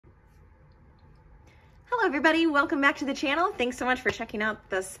Hello everybody, welcome back to the channel. Thanks so much for checking out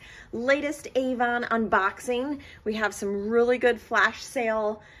this latest Avon unboxing. We have some really good flash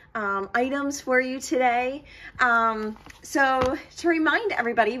sale items for you today. So to remind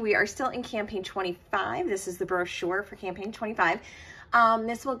everybody, we are still in campaign 25. This is the brochure for campaign 25.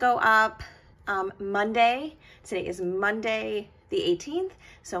 This will go up Monday. Today is Monday the 18th.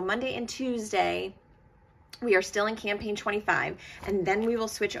 So Monday and Tuesday, we are still in campaign 25, and then we will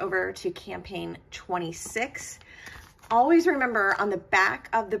switch over to campaign 26. Always remember, on the back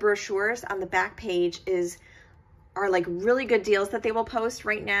of the brochures, on the back page are like really good deals that they will post.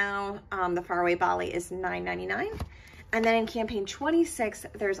 Right now, the Faraway Bali is $9.99. And then in campaign 26,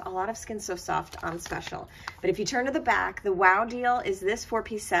 there's a lot of Skin So Soft on special. But if you turn to the back, the wow deal is this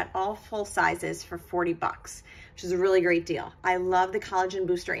 4-piece set, all full sizes, for 40 bucks, which is a really great deal. I love the collagen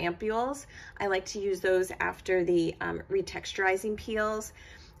booster ampules. I like to use those after the retexturizing peels.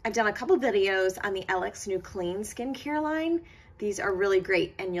 I've done a couple videos on the LX New Clean skincare line. These are really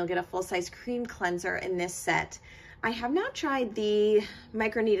great, and you'll get a full-size cream cleanser in this set. I have not tried the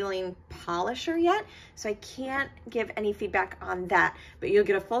microneedling polisher yet, so I can't give any feedback on that, but you'll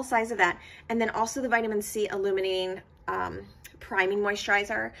get a full size of that. And then also the vitamin C illuminating priming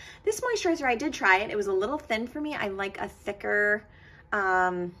moisturizer. This moisturizer, I did try it. It was a little thin for me. I like a thicker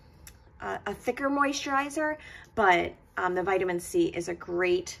moisturizer, but the vitamin C is a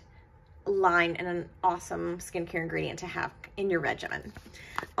great line and an awesome skincare ingredient to have in your regimen.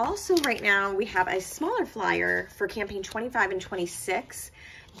 Also, right now we have a smaller flyer for campaign 25 and 26.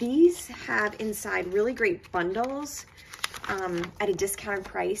 These have inside really great bundles at a discounted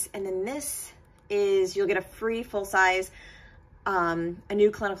price, and then this is, you'll get a free full size a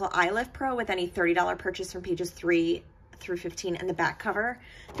new clinical eye lift pro with any $30 purchase from pages 3 through 15 in the back cover.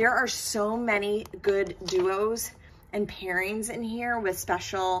 There are so many good duos and pairings in here with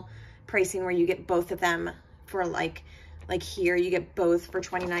special pricing where you get both of them for like here, you get both for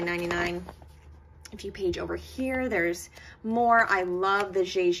 $29.99. If you page over here, there's more. I love the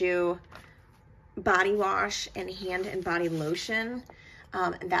Jeju body wash and hand and body lotion.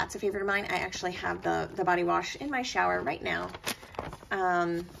 That's a favorite of mine. I actually have the body wash in my shower right now.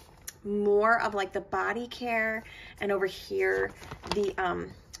 More of like the body care, and over here, the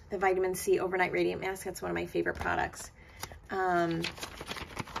vitamin C overnight radiant mask. That's one of my favorite products. And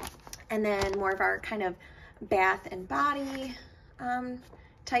then more of our kind of bath and body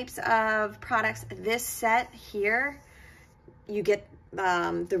types of products. This set here, you get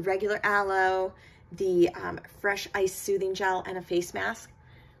the regular aloe, the fresh ice soothing gel, and a face mask.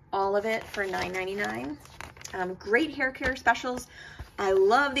 All of it for $9.99. Great hair care specials. I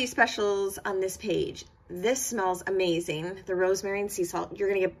love these specials on this page. This smells amazing. The rosemary and sea salt, you're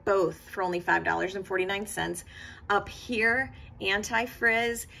gonna get both for only $5.49. Up here,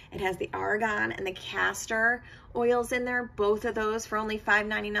 anti-frizz. It has the argan and the castor oils in there, both of those for only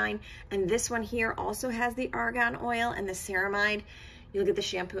 $5.99. And this one here also has the argan oil and the ceramide. You'll get the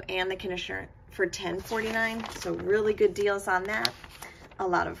shampoo and the conditioner for $10.49. So really good deals on that. A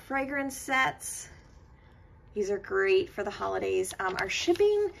lot of fragrance sets. These are great for the holidays. Our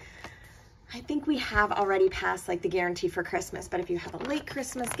shipping, I think we have already passed like the guarantee for Christmas, but if you have a late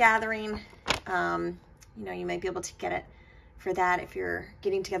Christmas gathering, you know, you might be able to get it for that if you're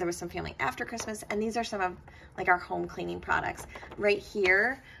getting together with some family after Christmas. And these are some of like our home cleaning products. Right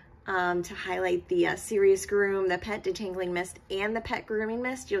here, to highlight the Serious Groom, the Pet Detangling Mist, and the Pet Grooming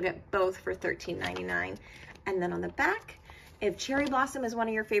Mist, you'll get both for $13.99. And then on the back, if Cherry Blossom is one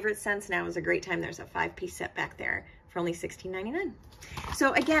of your favorite scents, now is a great time. There's a 5-piece set back there for only $16.99.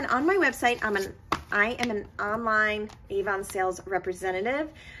 So again, on my website, I am an online Avon sales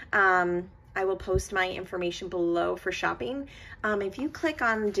representative. I will post my information below for shopping. If you click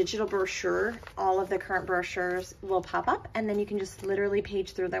on digital brochure, all of the current brochures will pop up, and then you can just literally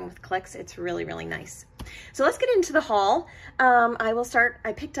page through them with clicks. It's really, really nice. So let's get into the haul.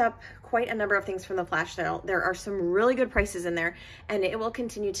 I picked up quite a number of things from the flash sale. There are some really good prices in there, and it will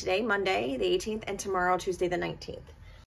continue today, Monday the 18th, and tomorrow, Tuesday the 19th.